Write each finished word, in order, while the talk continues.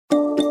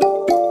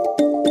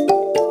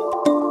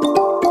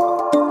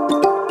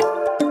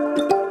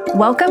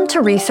Welcome to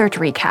Research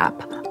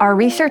Recap, our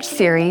research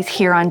series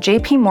here on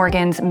JP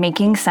Morgan's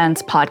Making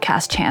Sense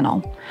podcast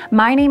channel.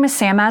 My name is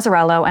Sam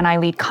Mazzarello, and I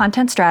lead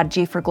content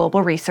strategy for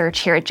global research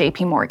here at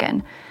JP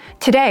Morgan.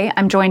 Today,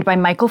 I'm joined by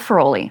Michael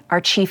Feroli,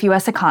 our chief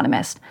U.S.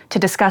 economist, to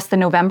discuss the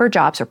November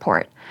jobs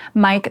report.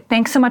 Mike,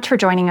 thanks so much for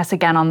joining us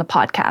again on the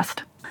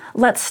podcast.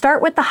 Let's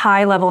start with the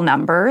high-level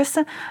numbers.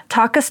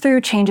 Talk us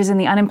through changes in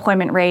the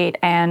unemployment rate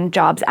and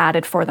jobs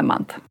added for the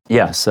month.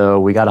 Yeah, so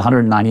we got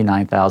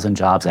 199,000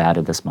 jobs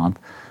added this month,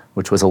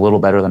 which was a little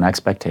better than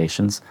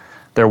expectations.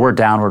 There were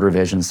downward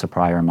revisions to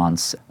prior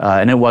months,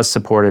 and it was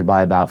supported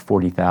by about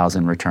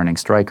 40,000 returning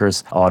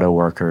strikers, auto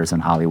workers,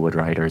 and Hollywood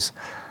writers.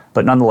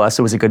 But nonetheless,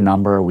 it was a good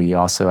number. We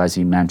also, as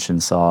you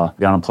mentioned, saw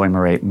the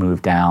unemployment rate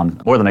move down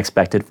more than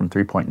expected from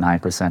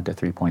 3.9% to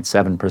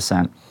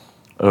 3.7%.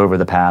 Over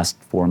the past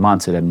 4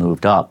 months, it had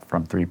moved up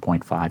from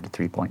 3.5 to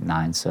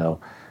 3.9. So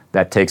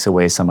that takes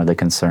away some of the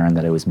concern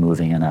that it was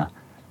moving in a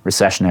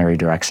recessionary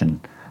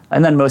direction.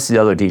 And then most of the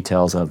other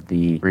details of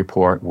the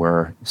report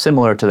were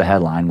similar to the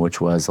headline, which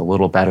was a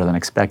little better than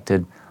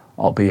expected,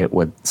 albeit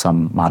with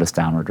some modest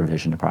downward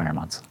revision to prior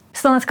months.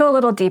 So let's go a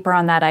little deeper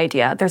on that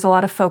idea. There's a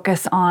lot of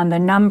focus on the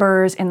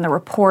numbers in the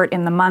report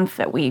in the month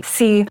that we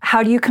see.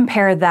 How do you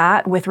compare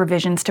that with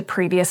revisions to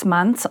previous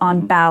months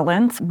on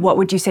balance? What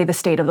would you say the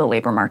state of the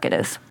labor market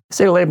is? The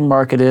state of the labor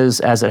market is,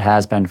 as it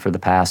has been for the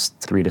past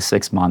 3 to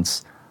 6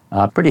 months,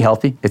 pretty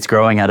healthy. It's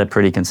growing at a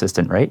pretty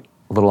consistent rate,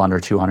 a little under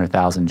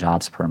 200,000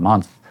 jobs per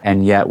month.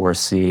 And yet we're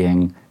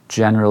seeing,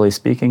 generally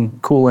speaking,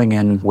 cooling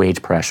in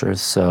wage pressures.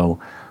 So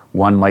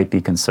one might be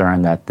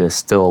concerned that this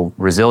still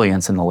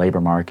resilience in the labor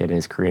market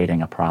is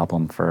creating a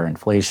problem for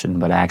inflation,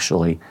 but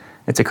actually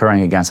it's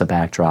occurring against a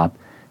backdrop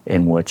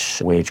in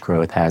which wage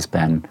growth has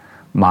been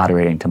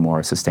moderating to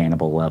more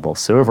sustainable levels.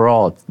 So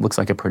overall, it looks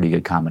like a pretty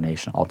good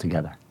combination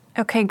altogether.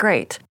 Okay,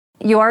 great.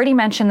 You already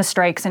mentioned the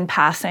strikes in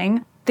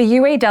passing. The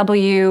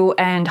UAW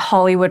and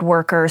Hollywood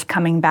workers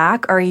coming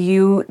back, are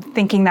you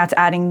thinking that's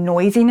adding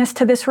noisiness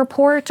to this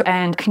report?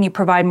 And can you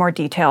provide more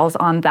details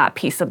on that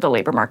piece of the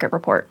labor market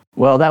report?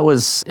 Well, that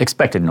was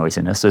expected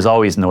noisiness. There's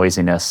always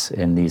noisiness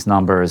in these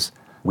numbers.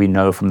 We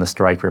know from the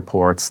strike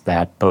reports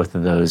that both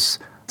of those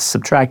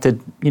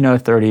subtracted,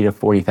 30 to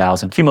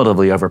 40,000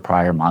 cumulatively over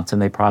prior months,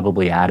 and they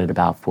probably added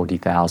about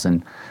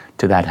 40,000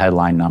 to that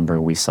headline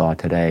number we saw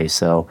today.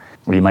 So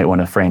we might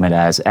want to frame it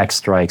as X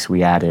strikes,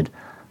 we added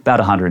about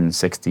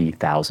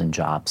 160,000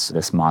 jobs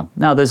this month.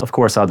 Now, there's, of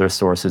course, other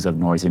sources of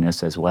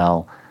noisiness as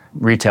well.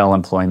 Retail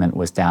employment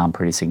was down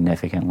pretty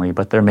significantly,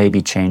 but there may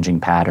be changing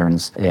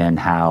patterns in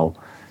how,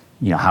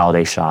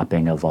 holiday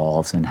shopping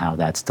evolves and how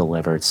that's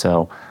delivered.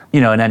 So,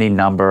 in any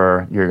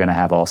number, you're going to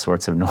have all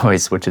sorts of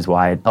noise, which is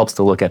why it helps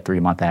to look at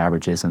 3-month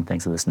averages and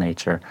things of this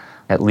nature.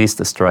 At least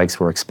the strikes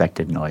were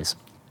expected noise.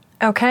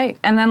 Okay,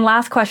 and then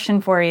last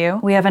question for you.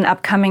 We have an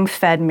upcoming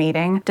Fed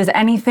meeting. Does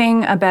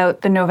anything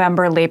about the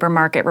November labor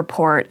market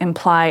report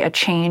imply a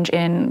change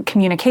in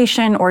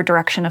communication or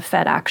direction of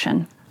Fed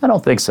action? I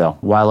don't think so.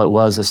 While it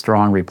was a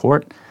strong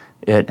report,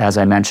 it, as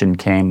I mentioned,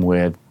 came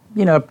with,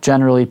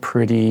 generally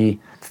pretty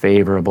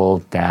favorable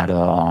data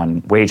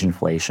on wage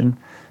inflation.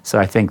 So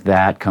I think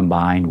that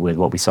combined with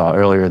what we saw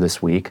earlier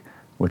this week,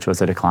 which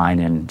was a decline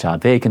in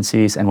job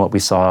vacancies, and what we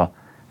saw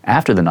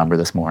after the number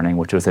this morning,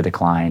 which was a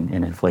decline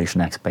in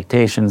inflation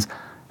expectations,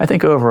 I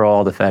think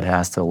overall the Fed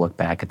has to look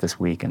back at this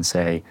week and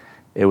say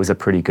it was a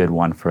pretty good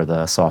one for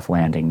the soft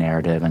landing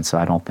narrative, and so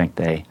I don't think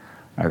they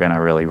are going to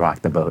really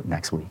rock the boat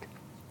next week.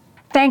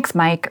 Thanks,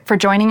 Mike, for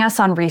joining us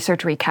on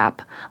Research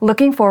Recap.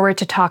 Looking forward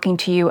to talking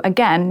to you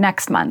again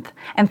next month,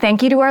 and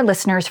thank you to our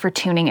listeners for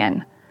tuning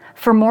in.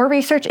 For more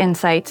research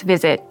insights,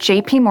 visit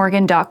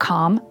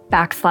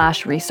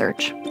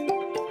jpmorgan.com/research.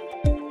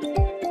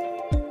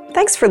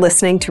 Thanks for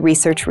listening to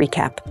Research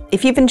Recap.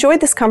 If you've enjoyed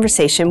this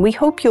conversation, we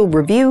hope you'll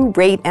review,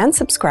 rate, and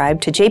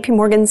subscribe to JP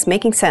Morgan's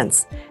Making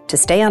Sense to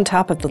stay on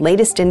top of the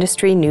latest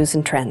industry news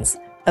and trends.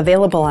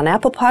 Available on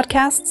Apple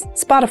Podcasts,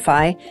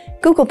 Spotify,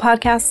 Google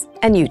Podcasts,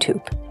 and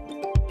YouTube.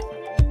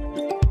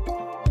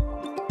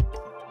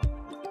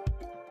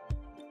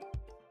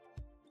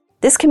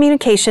 This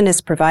communication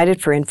is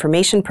provided for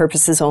information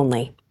purposes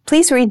only.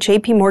 Please read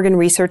JP Morgan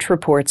research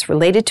reports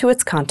related to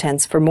its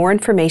contents for more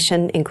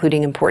information,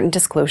 including important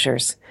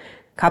disclosures.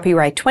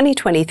 Copyright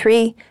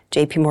 2023,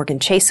 JP Morgan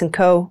Chase &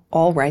 Co.,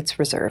 all rights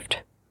reserved.